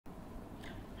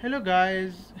Hello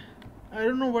guys, I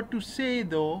don't know what to say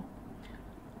though.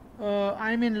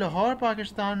 I'm in Lahore,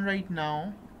 Pakistan right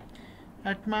now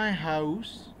at my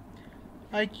house.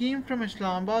 I came from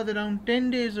Islamabad around 10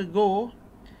 days ago.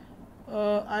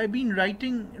 I've been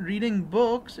reading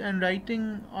books and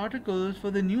writing articles for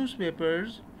the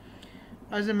newspapers.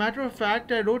 As a matter of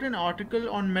fact, I wrote an article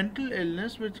on mental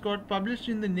illness which got published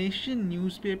in the Nation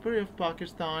newspaper of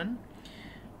Pakistan.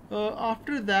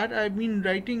 After that, I've been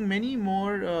writing many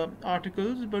more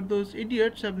articles, but those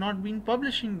idiots have not been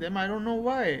publishing them. I don't know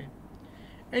why.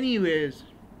 Anyways,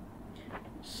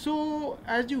 so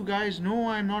as you guys know,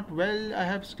 I'm not well. I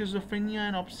have schizophrenia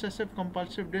and obsessive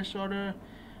compulsive disorder.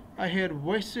 I hear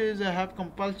voices, I have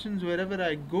compulsions wherever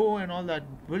I go, and all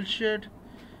that bullshit.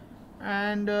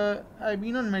 And I've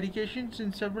been on medication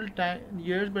since several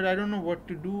years, but I don't know what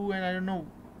to do, and I don't know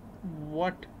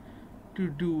what to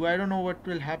do. I don't know what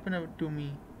will happen to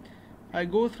me. I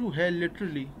go through hell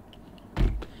literally.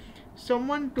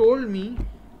 Someone told me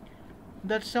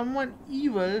that someone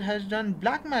evil has done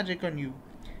black magic on you.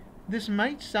 This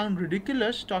might sound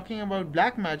ridiculous talking about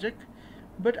black magic,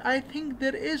 but I think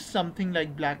there is something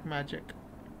like black magic.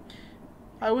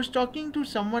 I was talking to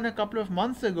someone a couple of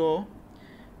months ago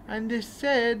and they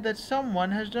said that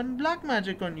someone has done black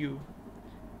magic on you.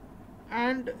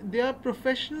 And they are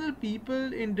professional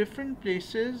people in different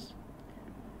places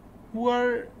who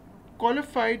are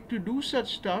qualified to do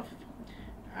such stuff,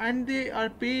 and they are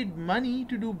paid money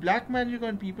to do black magic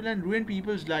on people and ruin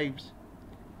people's lives.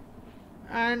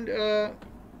 And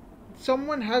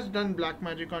someone has done black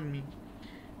magic on me.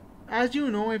 As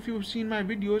you know, if you've seen my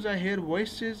videos, I hear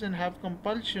voices and have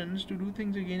compulsions to do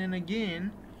things again and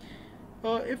again.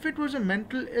 If it was a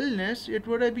mental illness, it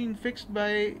would have been fixed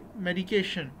by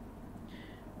medication.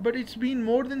 But it's been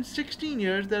more than 16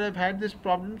 years that I've had this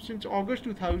problem, since August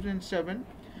 2007,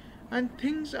 and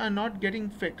things are not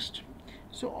getting fixed.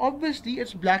 So obviously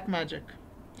it's black magic.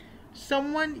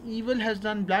 Someone evil has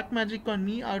done black magic on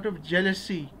me out of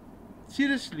jealousy.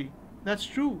 Seriously, that's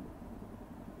true.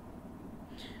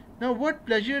 Now what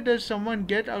pleasure does someone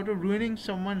get out of ruining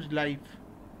someone's life?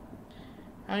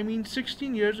 I mean,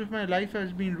 16 years of my life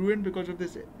has been ruined because of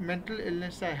this mental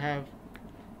illness I have.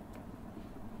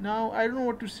 Now, I don't know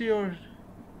what to say or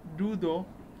do though.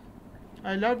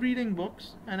 I love reading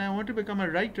books and I want to become a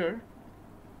writer.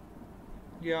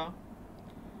 Yeah.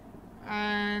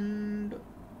 And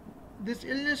this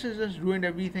illness has just ruined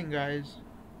everything, guys.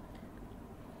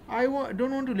 I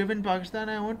don't want to live in Pakistan.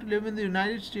 I want to live in the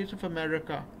United States of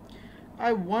America.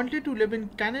 I wanted to live in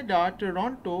Canada,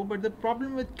 Toronto, but the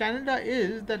problem with Canada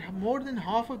is that more than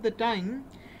half of the time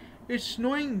it's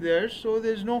snowing there, so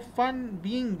there's no fun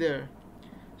being there.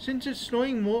 Since it's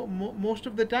snowing most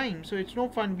of the time, so it's no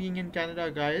fun being in Canada,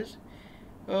 guys.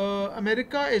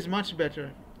 America is much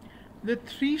better. The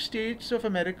three states of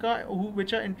America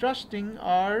which are interesting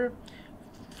are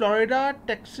Florida,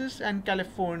 Texas, and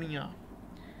California.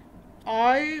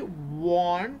 I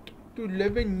want to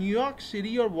live in New York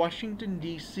City or Washington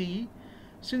DC,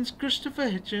 since Christopher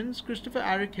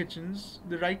Eric Hitchens,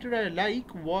 the writer I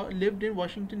like, lived in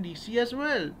Washington DC as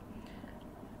well.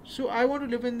 So I want to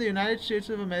live in the United States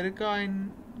of America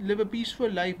and live a peaceful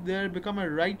life there, become a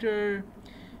writer,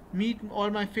 meet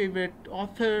all my favorite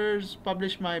authors,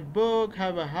 publish my book,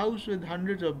 have a house with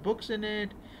hundreds of books in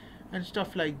it, and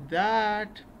stuff like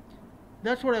that.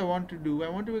 That's what I want to do. I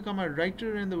want to become a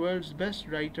writer and the world's best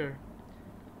writer.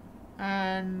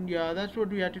 And yeah, that's what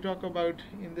we had to talk about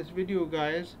in this video,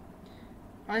 guys.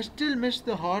 I still miss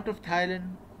the heart of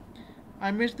Thailand.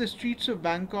 I miss the streets of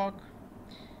Bangkok.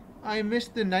 I miss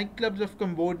the nightclubs of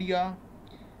Cambodia.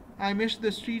 I miss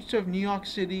the streets of New York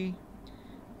City.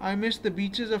 I miss the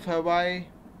beaches of Hawaii.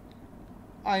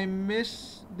 I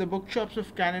miss the bookshops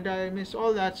of Canada. I miss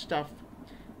all that stuff.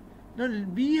 Now,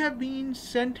 we have been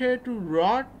sent here to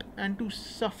rot and to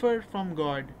suffer from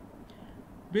God.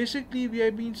 Basically, we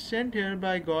have been sent here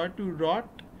by God to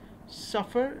rot,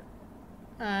 suffer,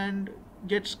 and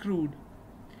get screwed.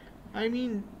 I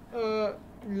mean,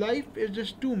 life is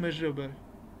just too miserable.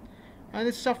 And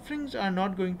the sufferings are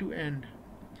not going to end.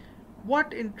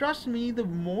 What interests me the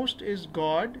most is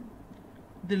God,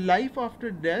 the life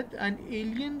after death, and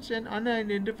aliens and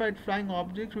unidentified flying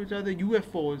objects, which are the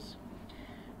UFOs.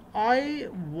 I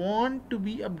want to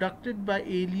be abducted by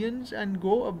aliens and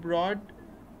go abroad,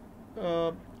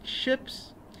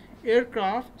 ships,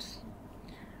 aircrafts,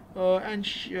 and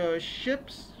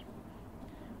ships,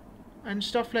 and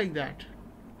stuff like that.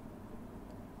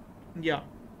 Yeah.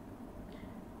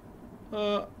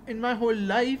 In my whole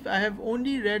life, I have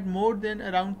only read more than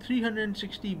around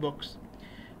 360 books,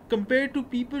 compared to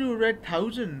people who read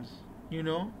thousands, you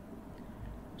know.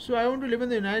 So I want to live in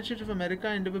the United States of America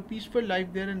and live a peaceful life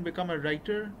there and become a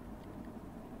writer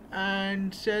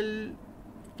and sell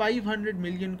 500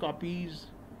 million copies,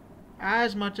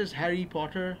 as much as Harry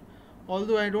Potter.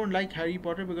 Although I don't like Harry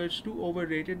Potter because it's too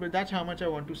overrated, but that's how much I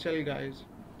want to sell, guys.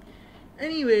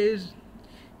 Anyways,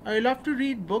 I love to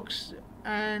read books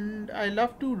and I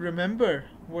love to remember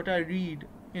what I read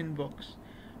in books.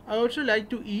 I also like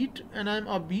to eat and I'm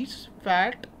obese,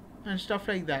 fat, and stuff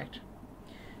like that.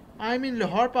 I'm in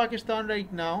Lahore, Pakistan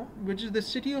right now, which is the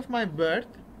city of my birth,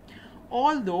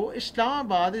 although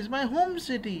Islamabad is my home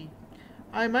city.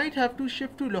 I might have to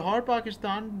shift to Lahore,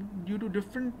 Pakistan due to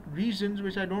different reasons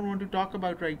which I don't want to talk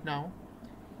about right now.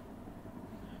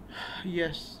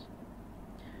 Yes.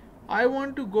 I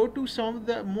want to go to some of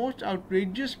the most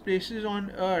outrageous places on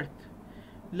earth,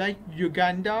 like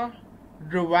Uganda,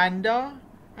 Rwanda,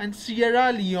 and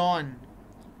Sierra Leone.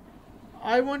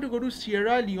 I want to go to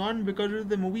Sierra Leone because of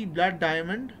the movie Blood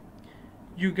Diamond,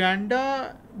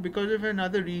 Uganda because of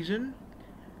another reason,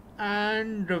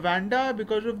 and Rwanda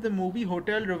because of the movie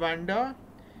Hotel Rwanda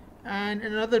and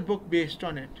another book based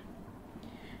on it.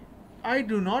 I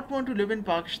do not want to live in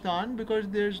Pakistan because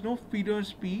there's no freedom of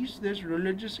speech, there's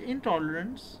religious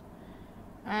intolerance,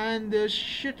 and there's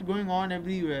shit going on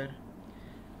everywhere.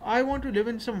 I want to live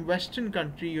in some Western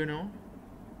country.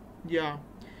 Yeah.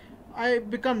 I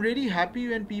become really happy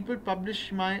when people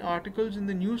publish my articles in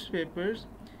the newspapers.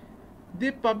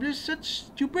 They publish such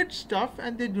stupid stuff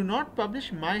and they do not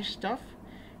publish my stuff.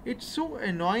 It's so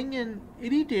annoying and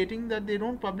irritating that they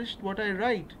don't publish what I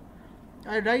write.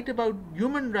 I write about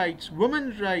human rights,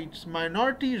 women's rights,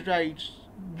 minorities' rights,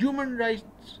 human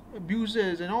rights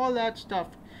abuses, and all that stuff.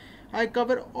 I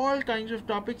cover all kinds of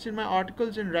topics in my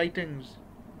articles and writings.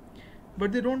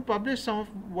 But they don't publish some of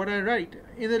what I write.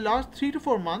 In the last 3 to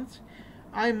 4 months,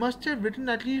 I must have written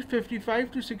at least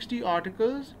 55 to 60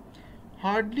 articles.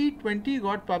 Hardly 20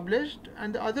 got published,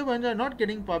 and the other ones are not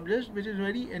getting published, which is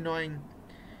very annoying.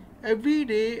 Every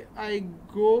day I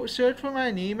go search for my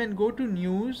name and go to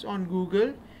news on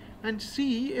Google and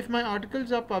see if my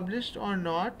articles are published or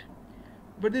not,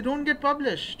 but they don't get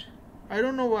published. I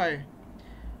don't know why.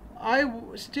 I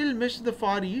still miss the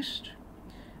Far East.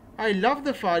 I love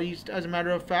the Far East, as a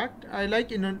matter of fact. I like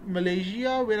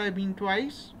Malaysia, where I've been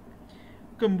twice,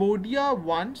 Cambodia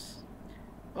once,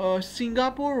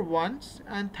 Singapore once,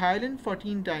 and Thailand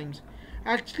 14 times.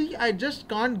 Actually, I just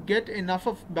can't get enough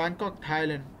of Bangkok,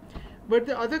 Thailand. But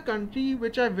the other country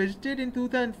which I visited in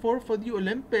 2004 for the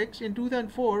Olympics in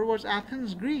 2004 was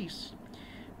Athens, Greece.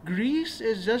 Greece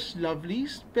is just lovely,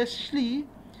 especially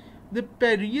the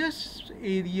Piraeus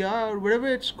area or whatever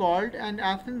it's called, and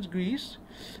Athens, Greece.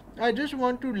 I just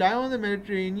want to lie on the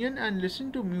Mediterranean and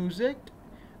listen to music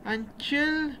and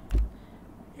chill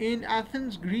in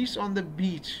Athens, Greece on the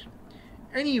beach.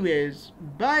 Anyways,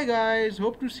 bye guys.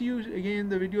 Hope to see you again in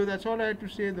the video. That's all I had to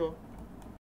say though.